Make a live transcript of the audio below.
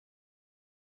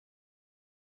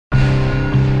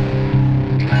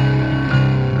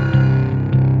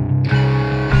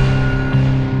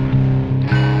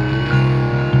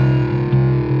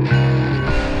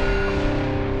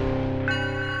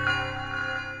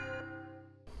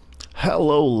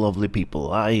Hello lovely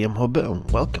people, I am h0bb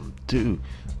and welcome to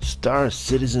Star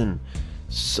Citizen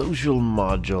social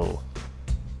module.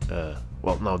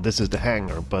 Well no, this is the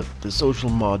hangar, but the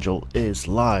social module is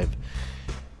live.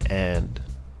 And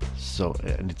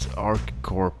it's Ark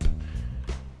Corp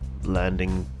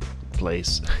landing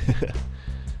place.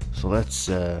 So let's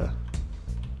whoa.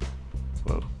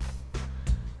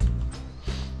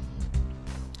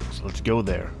 So let's go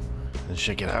there and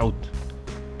check it out.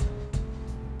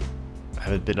 I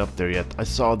haven't been up there yet. I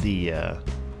saw the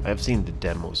I've seen the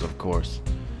demos, of course.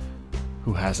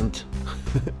 Who hasn't?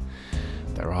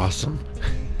 They're awesome.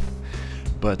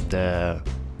 But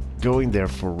going there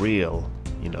for real,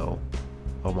 you know,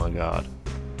 oh my god.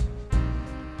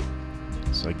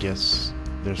 So I guess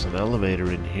there's an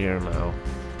elevator in here now.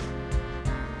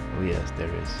 Oh yes,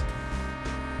 there is.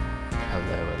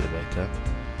 Hello, elevator.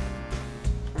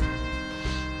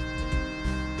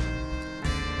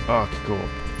 Ark Corp.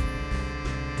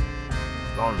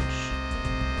 Launch.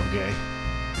 Okay.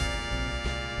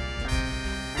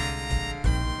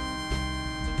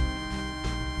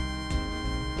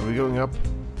 Are we going up?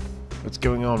 What's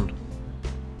going on?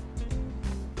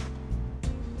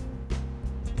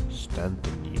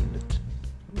 Stanton unit.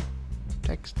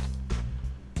 Text.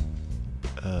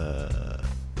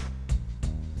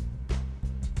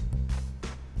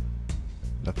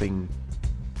 Nothing.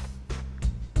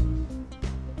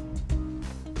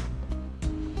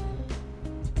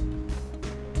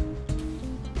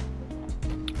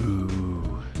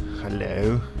 Ooh,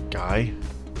 hello, guy.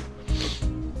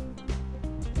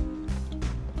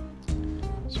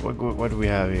 So what do we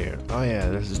have here? Oh yeah,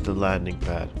 this is the landing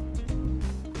pad.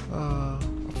 A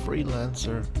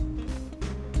freelancer.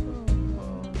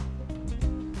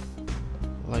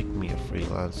 Like me a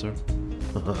freelancer.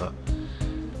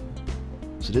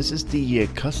 So this is the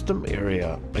custom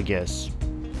area, I guess,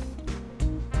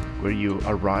 where you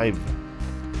arrive.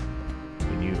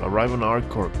 When you arrive on Ark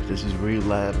Corp, this is where you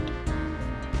land.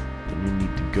 Then you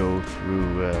need to go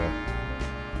through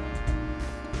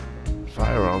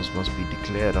firearms must be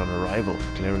declared on arrival.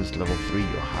 Clearance level 3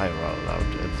 or higher are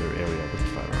allowed to enter area with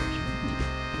firearms.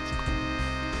 That's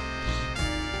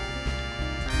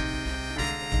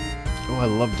cool. Oh, I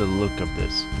love the look of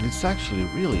this. It's actually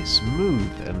really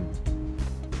smooth and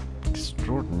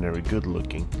extraordinary good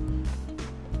looking.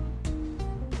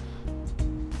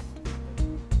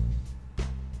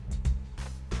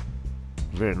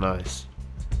 Very nice.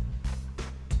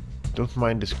 Don't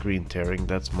mind the screen tearing,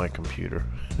 that's my computer.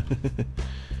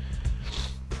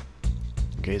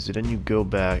 Okay, so then you go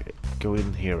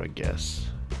in here, I guess.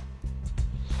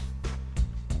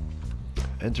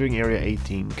 Entering area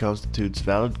 18 constitutes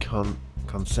valid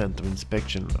consent of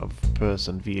inspection of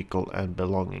person, vehicle and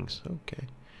belongings. Okay.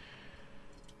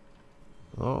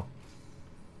 Oh.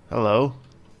 Hello.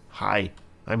 Hi,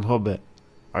 I'm h0bb.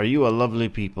 Are you a lovely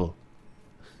people?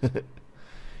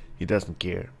 He doesn't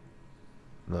care.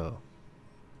 No.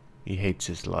 He hates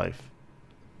his life.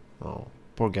 Oh,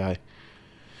 poor guy.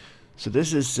 So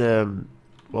this is,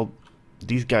 well,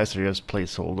 these guys are just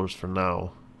placeholders for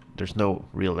now. There's no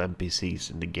real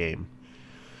NPCs in the game.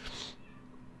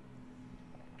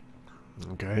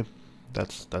 Okay,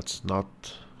 that's not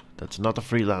a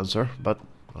freelancer, but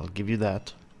I'll give you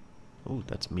that. Oh,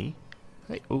 that's me.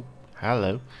 Hey, oh,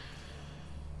 hello.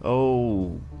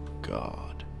 Oh,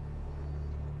 God.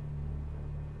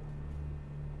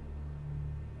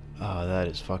 Ah, that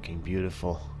is fucking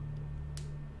beautiful.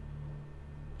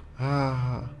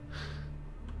 Ah.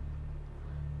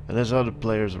 And there's other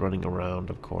players running around,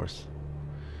 of course.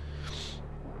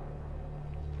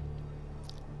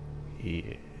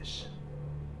 Yes.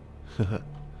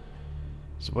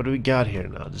 So what do we got here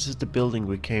now? This is the building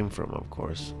we came from, of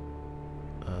course.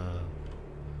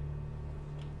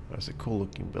 That's a cool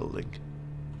looking building.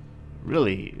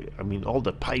 Really, I mean, all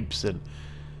the pipes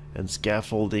and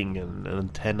scaffolding and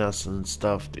antennas and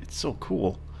stuff, it's so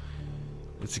cool.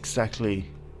 It's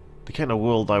exactly the kind of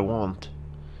world I want.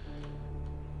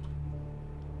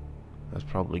 That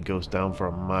probably goes down for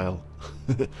a mile.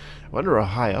 I wonder how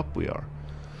high up we are.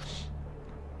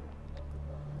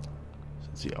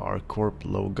 It's the Ark Corp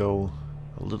logo,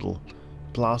 a little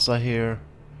plaza here.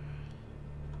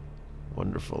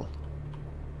 Wonderful.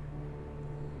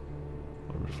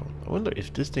 Wonderful. I wonder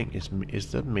if this thing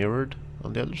is that mirrored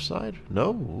on the other side?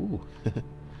 No. Ooh.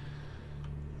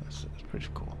 That's pretty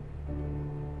cool.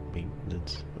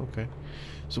 Maintenance. Okay.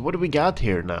 So what do we got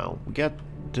here now? We got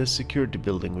the security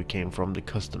building we came from, the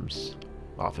customs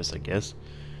office, I guess.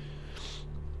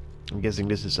 I'm guessing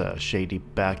this is a shady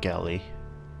back alley.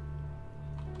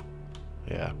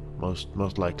 Yeah,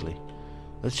 most likely.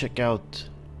 Let's check out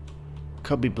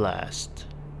Cubby Blast.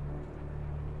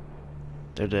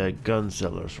 They're the gun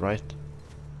sellers, right?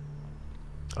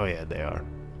 Oh yeah, they are.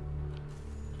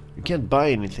 You can't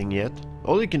buy anything yet.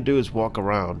 All you can do is walk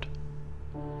around.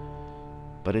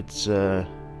 But it's so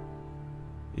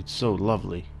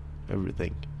lovely.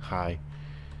 Everything. Hi.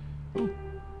 Ooh,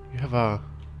 you have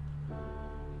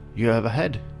a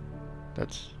head.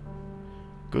 That's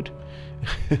good.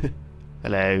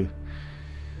 Hello.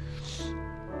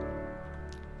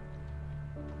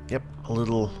 Yep, a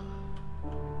little.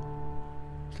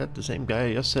 Is that the same guy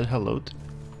I just said hello to?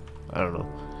 I don't know.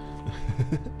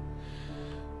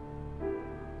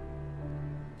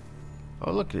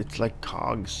 Oh look, it's like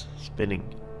cogs spinning.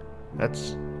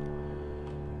 That's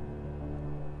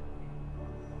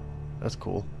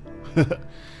cool.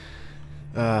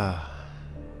 Yeah,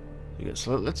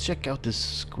 so let's check out this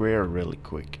square really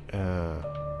quick. The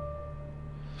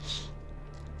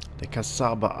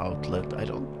Kasaba outlet. I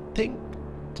don't think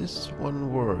this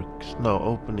one works. No,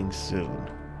 opening soon.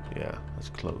 Yeah, that's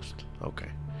closed. Okay.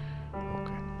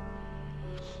 Okay.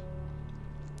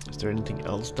 Is there anything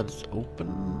else that's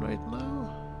open right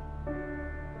now?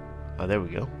 Ah, there we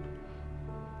go.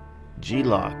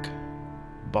 G-Lock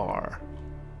bar.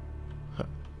 Huh.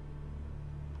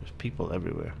 There's people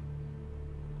everywhere.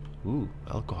 Ooh,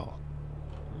 alcohol.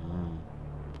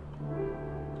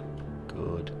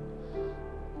 Good.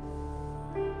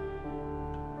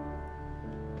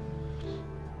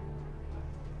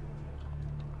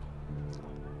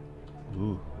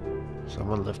 Ooh,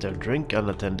 someone left their drink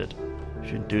unattended.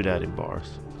 Shouldn't do that in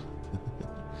bars.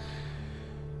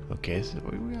 Okay, so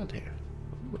what do we got here?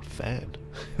 Ooh, a fan.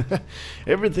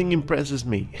 Everything impresses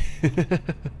me.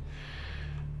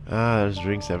 Ah, there's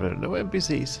drinks everywhere. No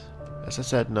NPCs. As I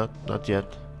said, not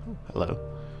yet. Oh, hello.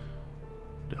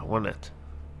 No one it.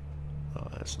 Oh,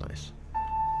 that's nice.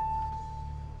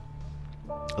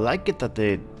 I like it that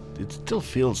it still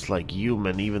feels like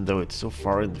human, even though it's so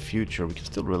far in the future. We can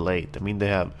still relate. I mean, they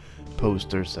have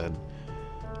posters and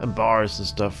bars and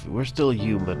stuff. We're still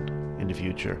human in the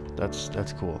future.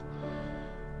 That's cool.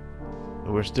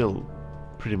 And we're still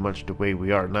pretty much the way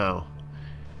we are now,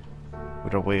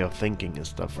 with our way of thinking and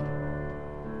stuff.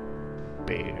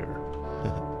 Bear.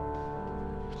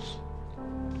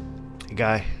 Hey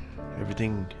guy,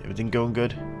 everything going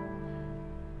good?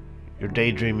 You're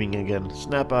daydreaming again.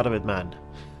 Snap out of it, man.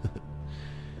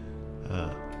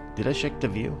 Did I check the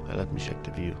view? Let me check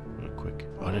the view real quick.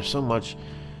 Oh, there's so much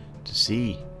to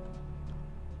see.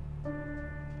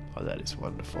 Oh, that is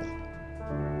wonderful.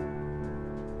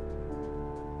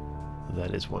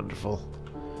 That is wonderful.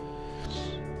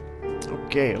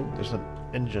 Okay, oh, there's an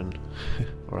engine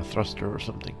or a thruster or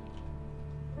something.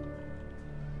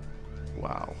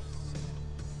 Wow.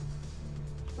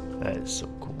 That is so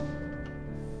cool.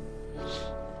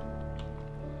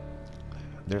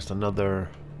 There's another,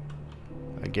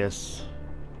 I guess,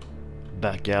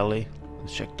 back alley.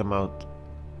 Let's check them out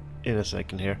in a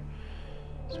second here.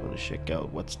 Just want to check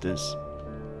out what's this.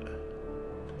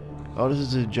 Oh, this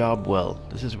is a job well.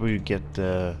 This is where you get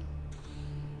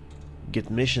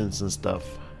missions and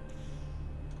stuff.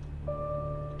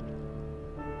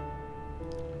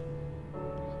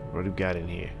 What do we got in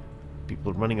here?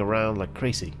 People running around like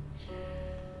crazy.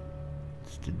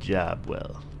 It's the job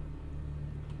well.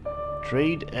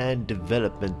 Trade and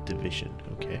Development Division.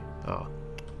 Okay. Oh,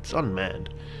 it's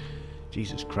unmanned.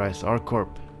 Jesus Christ, Ark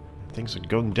Corp. Things are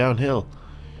going downhill.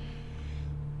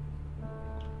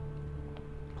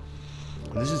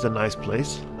 This is a nice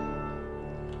place.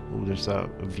 Oh, there's a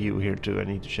view here too. I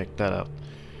need to check that out.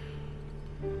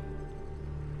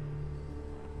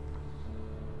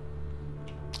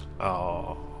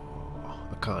 Oh,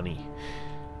 a Connie.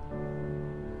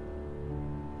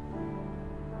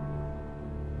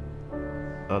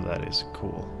 Oh, that is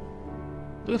cool.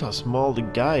 Look at how small the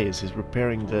guy is. He's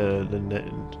repairing the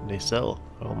nacelle,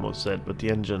 I almost said, but the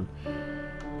engine.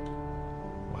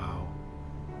 Wow.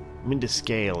 I mean, the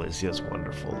scale is just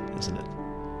wonderful, isn't it?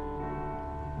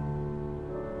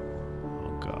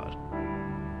 Oh god.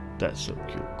 That's so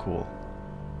cool.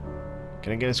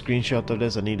 Can I get a screenshot of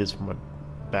this? I need this for my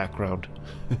background.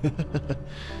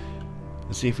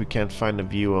 Let's see if we can't find a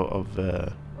view of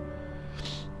a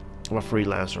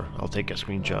freelancer. I'll take a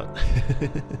screenshot.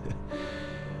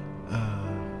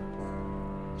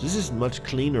 This is much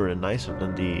cleaner and nicer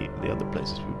than the other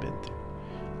places we've been to.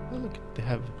 Oh, look, they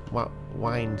have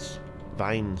vines,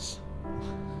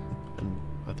 and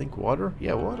I think water.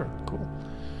 Yeah, water. Cool.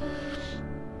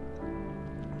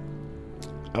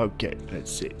 Okay,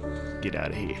 let's see. Get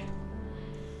out of here.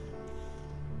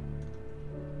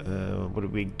 What do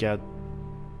we got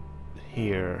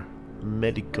here?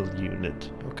 Medical unit.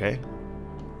 Okay.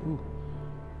 Ooh.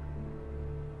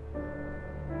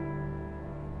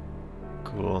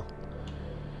 Cool.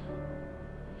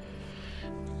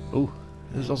 Oh,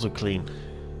 this is also clean.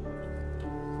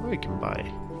 Or you can buy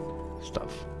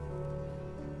stuff.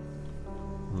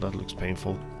 That looks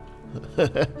painful.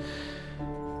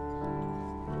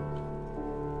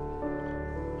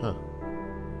 Huh.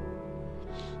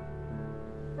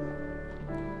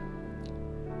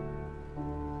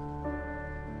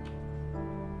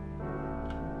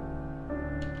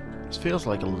 This feels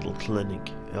like a little clinic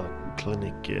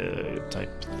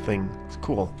type thing. It's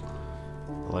cool.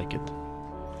 I like it.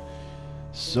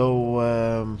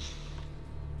 So,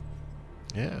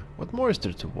 yeah. What more is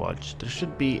there to watch? There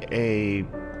should be a...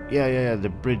 Yeah, the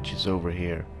bridge is over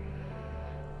here.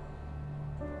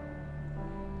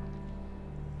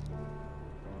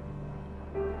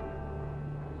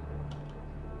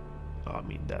 Oh, I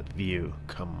mean, that view.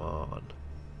 Come on.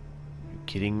 You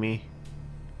kidding me?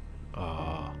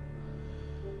 Ah.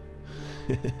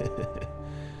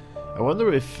 I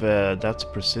wonder if that's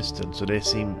persistent, so they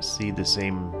see the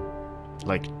same,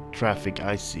 like, traffic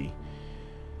I see.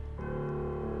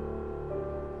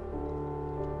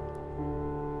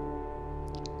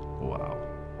 Wow.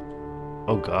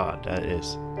 Oh god, that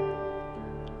is...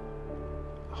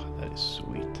 Oh, that is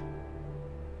sweet.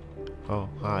 Oh,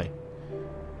 hi.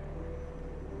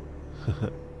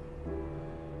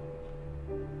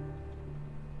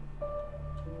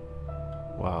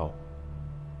 Wow.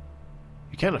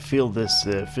 You kind of feel this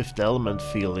Fifth Element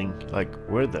feeling, like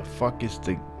where the fuck is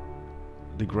the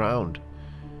ground?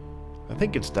 I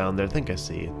think it's down there, I think I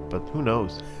see it, but who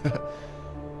knows?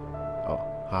 Oh,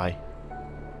 hi.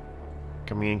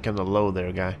 Coming in kind of low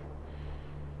there, guy.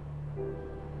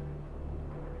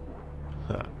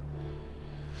 Huh.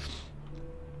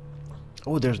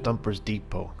 Oh, there's Dumper's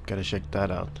Depot. Gotta check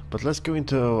that out. But let's go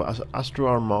into Astro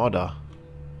Armada.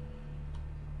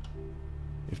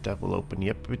 If that will open.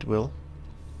 Yep, it will.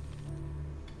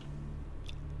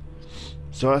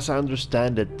 So as I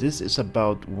understand it, this is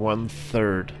about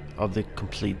 1/3 of the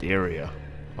complete area.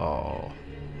 Oh,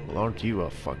 well, aren't you a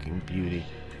fucking beauty?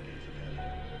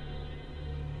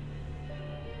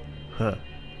 Huh.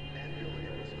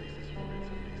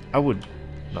 I would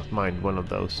not mind one of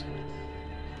those.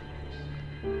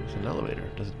 It's an elevator.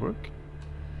 Does it work?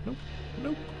 Nope.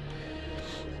 Nope.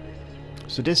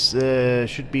 So this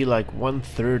should be like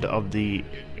 1/3 of the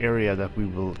area that we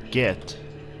will get.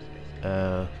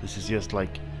 This is just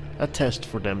like a test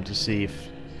for them to see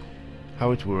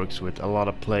how it works with a lot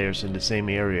of players in the same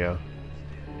area.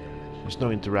 There's no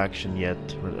interaction yet.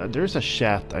 There's a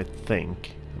chat, I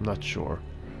think. I'm not sure.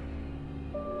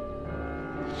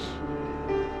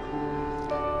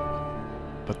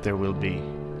 But there will be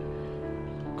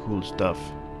cool stuff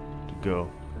to go.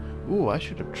 Ooh, I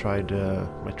should have tried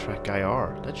my track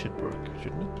IR. That should work,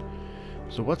 shouldn't it?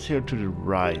 So what's here to the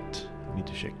right? I need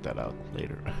to check that out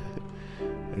later.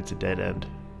 It's a dead end.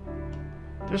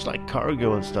 There's like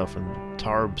cargo and stuff and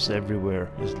tarbs everywhere.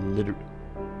 It's literally...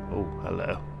 Oh,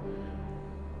 hello.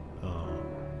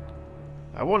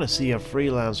 I want to see a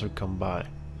freelancer come by.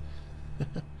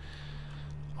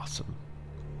 Awesome.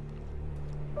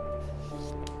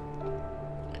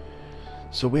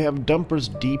 So we have Dumper's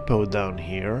Depot down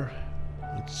here.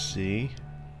 Let's see.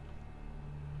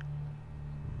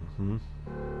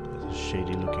 There's a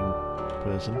shady looking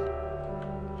person.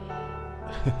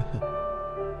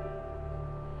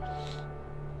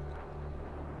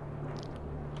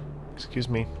 Excuse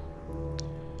me.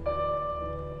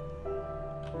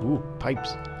 Ooh,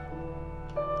 pipes.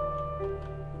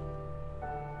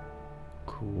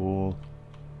 Cool.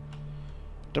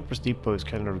 Dumper's Depot is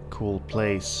kind of a cool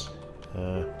place.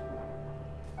 Where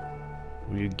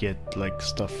you get like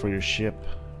stuff for your ship.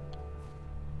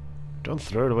 Don't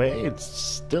throw it away, it's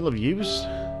still of use.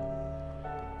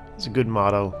 It's a good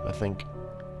motto, I think.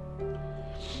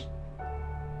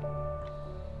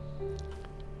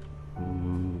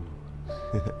 Ooh.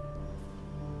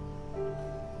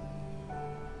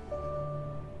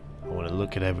 I want to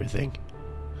look at everything.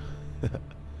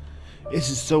 It's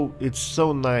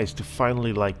so nice to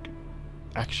finally like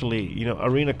actually, you know,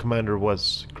 Arena Commander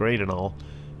was great and all,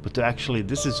 but to actually,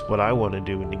 this is what I want to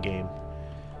do in the game.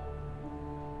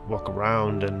 Walk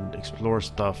around and explore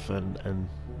stuff, and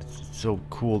it's so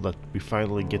cool that we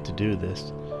finally get to do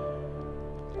this.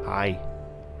 Hi.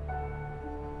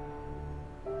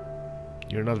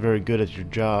 You're not very good at your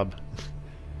job.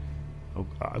 Oh,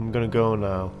 I'm gonna go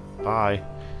now. Bye.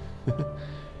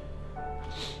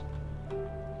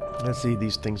 Let's see,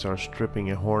 these things are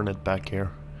stripping a Hornet back here.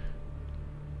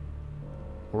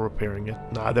 Or repairing it.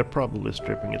 Nah, they're probably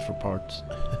stripping it for parts.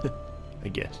 I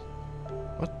guess.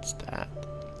 What's that?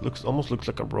 Almost looks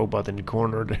like a robot in the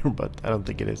corner there, but I don't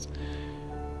think it is.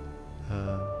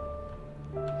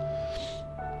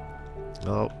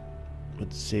 Oh,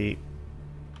 let's see.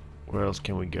 Where else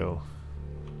can we go?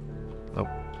 Oh.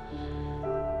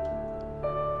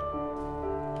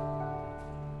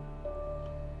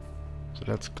 So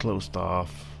that's closed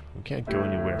off. We can't go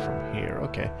anywhere from here.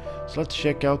 Okay. So let's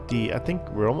check out the... I think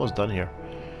we're almost done here.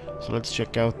 So let's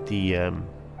check out the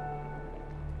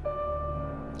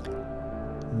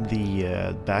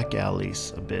back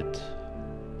alleys a bit.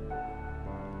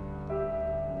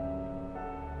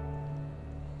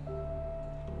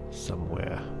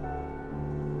 Somewhere.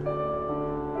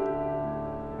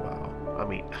 Wow. I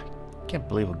mean, I can't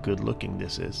believe how good looking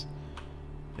this is.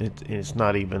 It's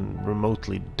not even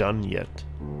remotely done yet.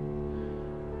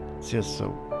 It's just so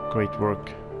great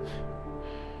work.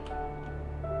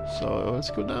 So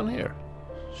let's go down here.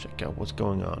 Check out what's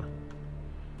going on.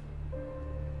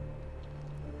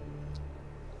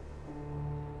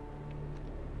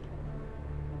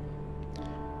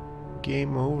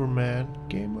 Game over, man.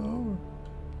 Game over.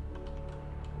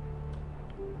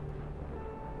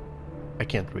 I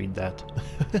can't read that.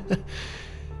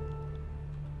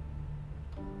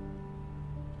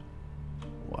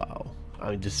 Wow.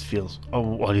 I mean, this feels... Oh,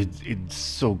 what? It's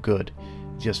so good.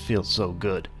 It just feels so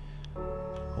good.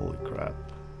 Holy crap.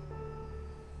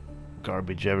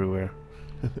 Garbage everywhere.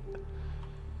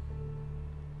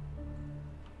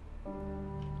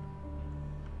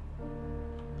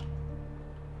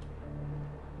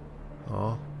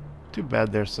 Oh, too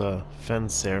bad there's a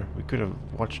fence there. We could have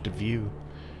watched the view.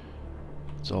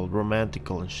 It's all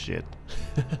romantical and shit.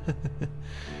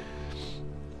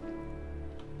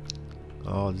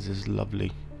 Oh, this is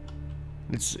lovely.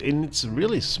 It's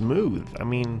really smooth. I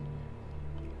mean,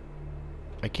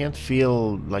 I can't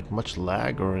feel like much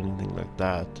lag or anything like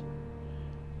that.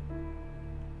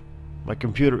 My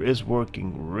computer is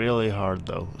working really hard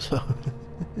though, so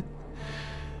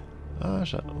oh,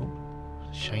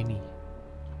 shiny.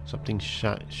 Something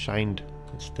shined.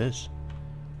 What's this?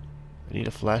 I need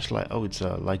a flashlight. Oh, it's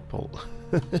a light pole.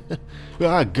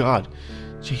 Ah, God.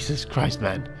 Jesus Christ,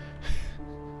 man.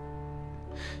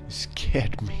 You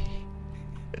scared me.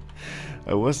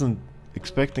 I wasn't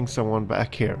expecting someone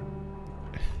back here.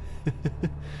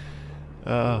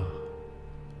 Oh.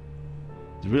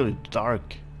 It's really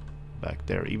dark back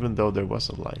there, even though there was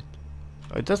a light.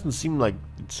 It doesn't seem like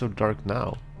it's so dark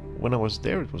now. When I was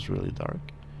there, it was really dark.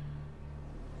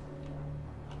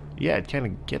 Yeah, it kind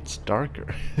of gets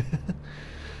darker.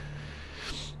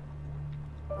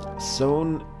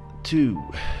 Zone 2.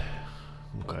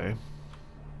 Okay.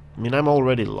 I mean, I'm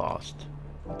already lost.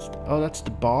 Oh, that's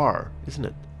the bar, isn't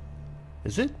it?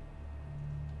 Is it?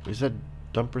 Or is that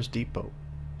Dumper's Depot?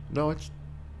 No, it's...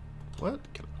 What?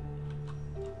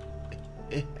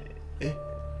 You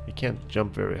can't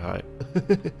jump very high.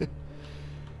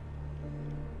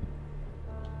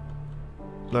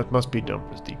 That must be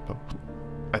Dumper's Depot.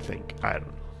 I think. I don't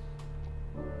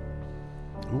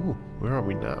know. Ooh, where are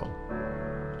we now?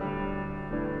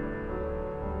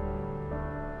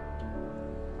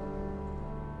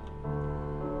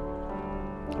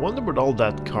 I wonder what all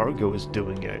that cargo is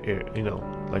doing, you know,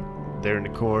 like there in the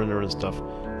corner and stuff.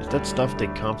 Is that stuff they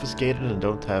confiscated and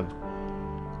don't have...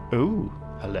 Ooh,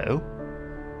 hello?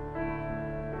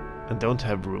 And don't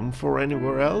have room for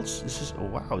anywhere else? This is... Oh,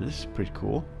 wow, this is pretty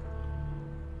cool.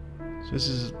 So this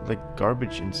is like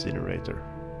garbage incinerator.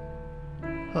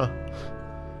 Huh.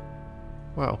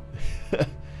 Wow.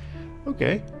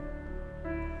 Okay.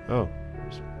 Oh,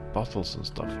 there's bottles and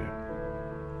stuff here.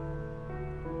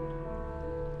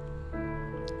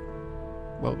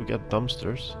 Well, we got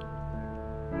dumpsters.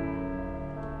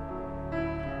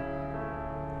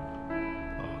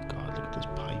 Oh God, look at those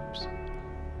pipes.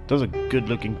 Those are good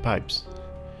looking pipes.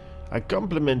 I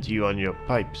compliment you on your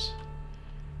pipes.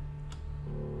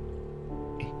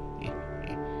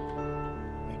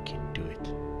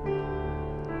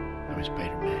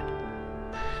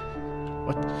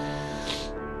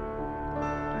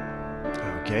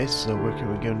 Okay, so where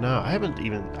can we go now? I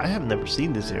have never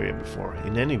seen this area before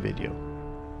in any video.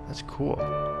 That's cool.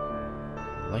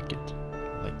 I like it.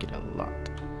 I like it a lot.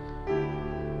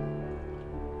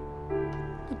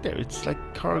 Look there, it's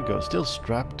like cargo, still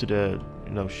strapped to the,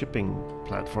 you know, shipping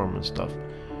platform and stuff.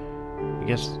 I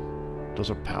guess those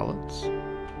are pallets.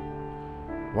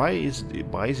 Why is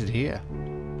it here?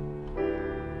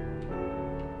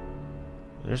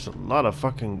 There's a lot of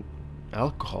fucking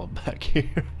alcohol back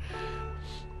here.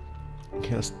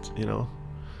 Just, you know,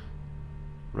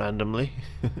 randomly.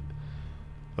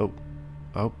 Oh,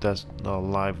 I hope that's not a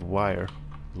live wire.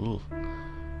 Ooh.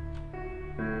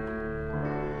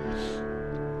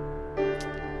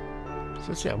 So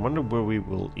let's see, I wonder where we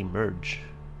will emerge.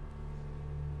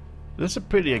 There's a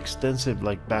pretty extensive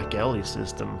like back alley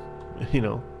system, you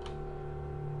know.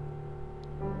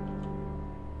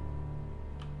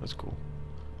 That's cool.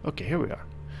 Okay, here we are.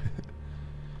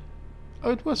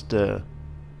 Oh, it was the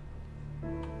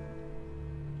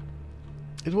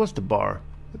bar.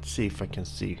 Let's see if I can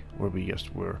see where we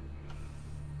just were.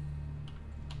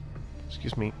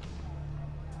 Excuse me.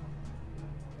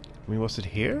 I mean, was it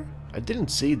here? I didn't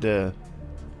see the...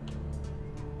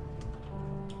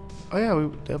 Oh yeah,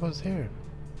 that was here.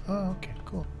 Oh, okay,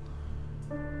 cool.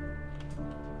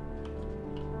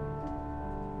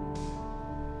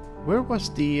 Where was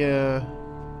the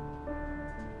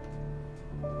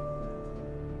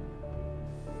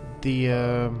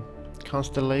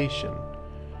constellation?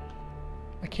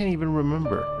 I can't even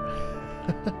remember.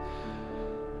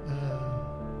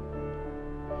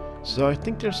 So I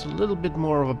think there's a little bit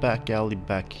more of a back alley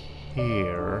back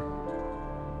here.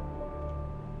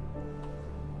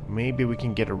 Maybe we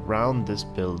can get around this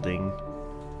building.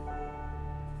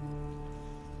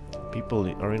 People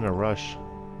are in a rush.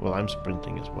 Well, I'm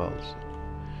sprinting as well. So.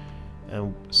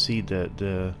 And see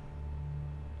the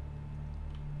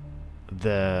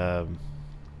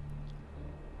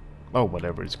oh,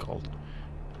 whatever it's called.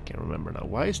 I can't remember now.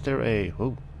 Why is there a...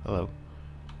 Oh, hello.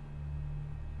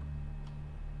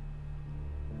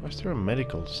 Why is there a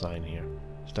medical sign here?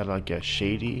 Is that like a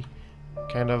shady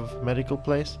kind of medical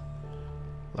place?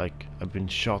 Like, I've been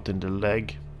shot in the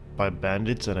leg by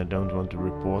bandits and I don't want to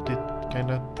report it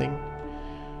kind of thing?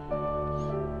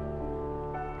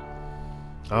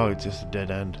 Oh, it's just a dead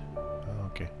end. Oh,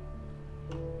 okay.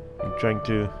 I'm trying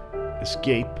to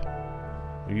escape.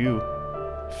 Are you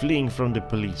fleeing from the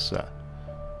police?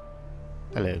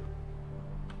 Hello.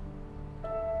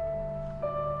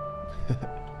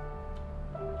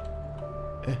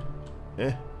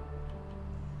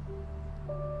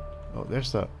 Oh,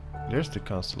 there's the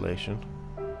constellation.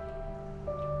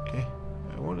 Okay,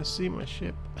 I want to see my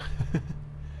ship.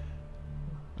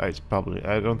 It's probably...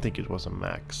 I don't think it was a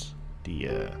Max.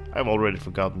 I've already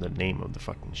forgotten the name of the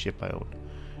fucking ship I own.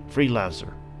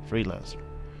 Freelancer.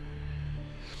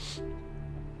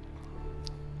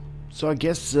 So I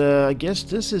guess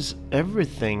this is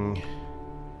everything.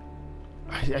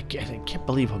 I can't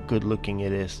believe how good looking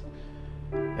it is.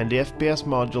 And the FPS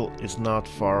module is not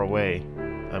far away.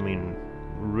 I mean,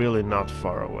 really not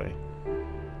far away.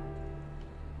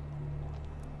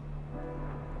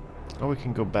 Oh, we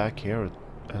can go back here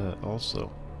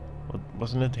also.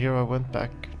 Wasn't it here I went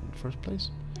back in the first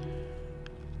place?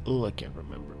 Oh, I can't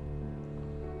remember.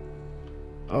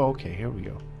 Oh, okay, here we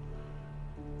go.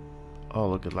 Oh,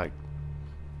 look at like...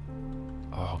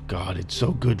 Oh god, it's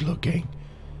so good looking.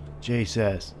 Jay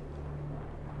says.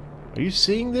 Are you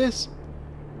seeing this?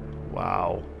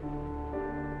 Wow.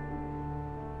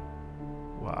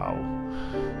 Wow.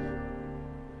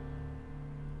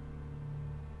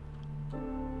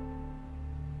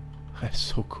 That's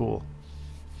so cool.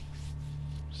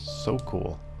 So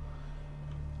cool.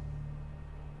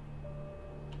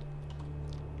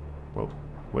 Whoa,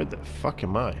 where the fuck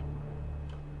am I?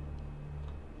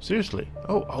 Seriously?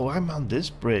 Oh, I'm on this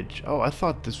bridge. Oh, I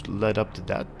thought this led up to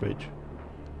that bridge.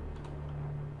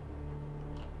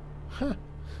 Huh.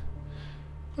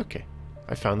 Okay,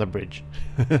 I found a bridge.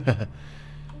 I'm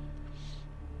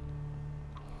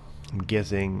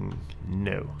guessing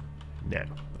no. No,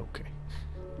 okay.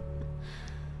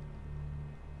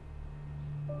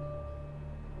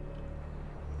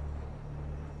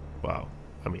 Wow.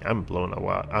 I mean, I'm blown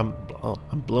away. I'm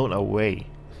blown away.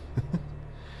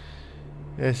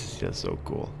 This is just so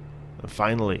cool. And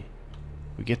finally,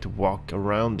 we get to walk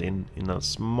around in a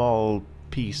small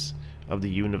piece of the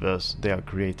universe they are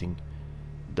creating.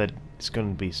 That is going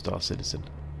to be Star Citizen.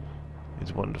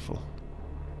 It's wonderful.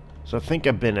 So I think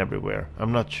I've been everywhere.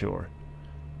 I'm not sure.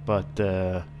 But,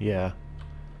 yeah.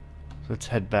 Let's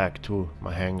head back to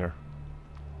my hangar.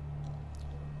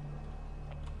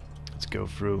 Let's go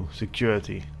through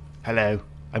security. Hello,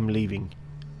 I'm leaving.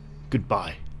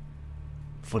 Goodbye.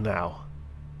 For now.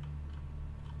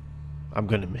 I'm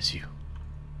gonna miss you.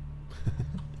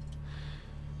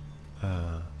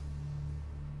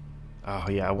 Oh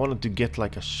yeah, I wanted to get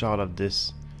like a shot of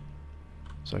this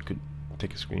so I could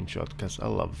take a screenshot because I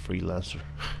love Freelancer.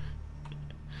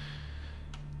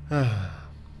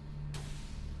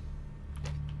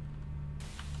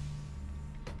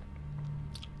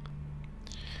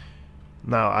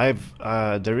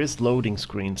 Now there is loading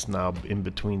screens now in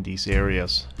between these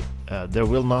areas. There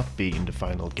will not be in the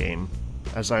final game,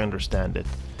 as I understand it.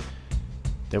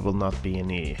 There will not be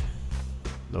any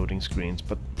loading screens,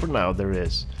 but for now there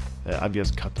is. I've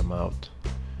just cut them out.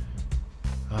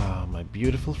 Ah, my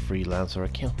beautiful Freelancer, I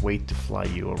can't wait to fly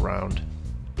you around.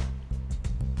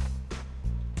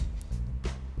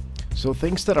 So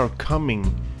things that are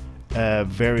coming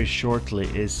very shortly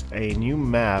is a new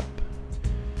map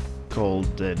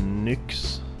called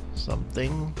Nyx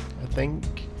something, I think,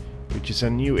 which is a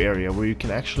new area where you can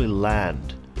actually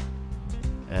land.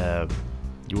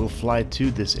 You will fly to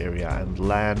this area and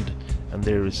land, and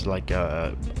there is like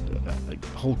a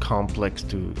whole complex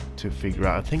to figure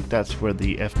out. I think that's where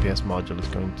the FPS module is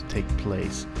going to take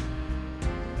place.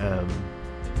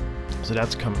 So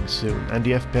that's coming soon, and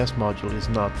the FPS module is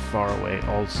not far away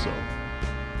also.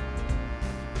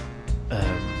 So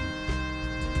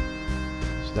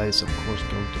that is of course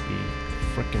going to be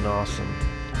freaking awesome.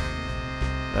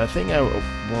 The thing I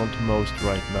want most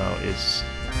right now is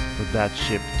for that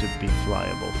ship to be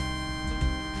flyable.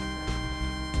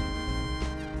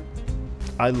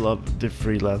 I love the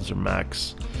Freelancer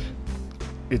Max.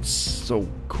 It's so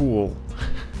cool.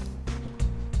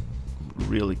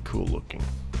 Really cool looking.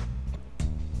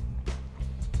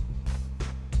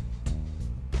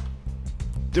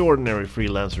 The ordinary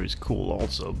Freelancer is cool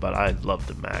also, but I love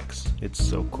the Max. It's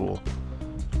so cool.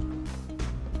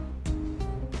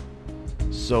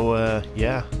 So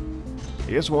yeah, I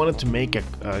just wanted to make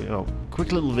a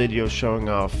quick little video showing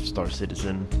off Star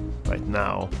Citizen right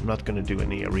now. I'm not gonna do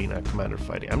any arena commander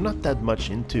fighting. I'm not that much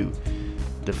into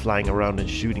the flying around and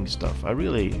shooting stuff. I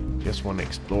really just want to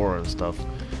explore and stuff.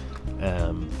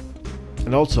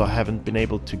 And also I haven't been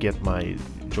able to get my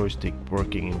joystick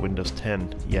working in Windows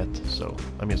 10 yet, so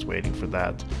I'm just waiting for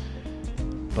that.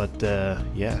 But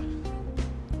yeah,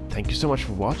 thank you so much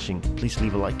for watching. Please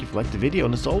leave a like if you liked the video,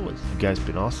 and as always, you guys have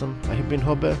been awesome. I have been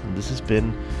h0bb, and this has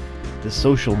been the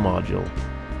social module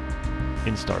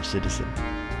in Star Citizen.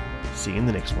 See you in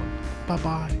the next one. Bye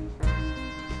bye.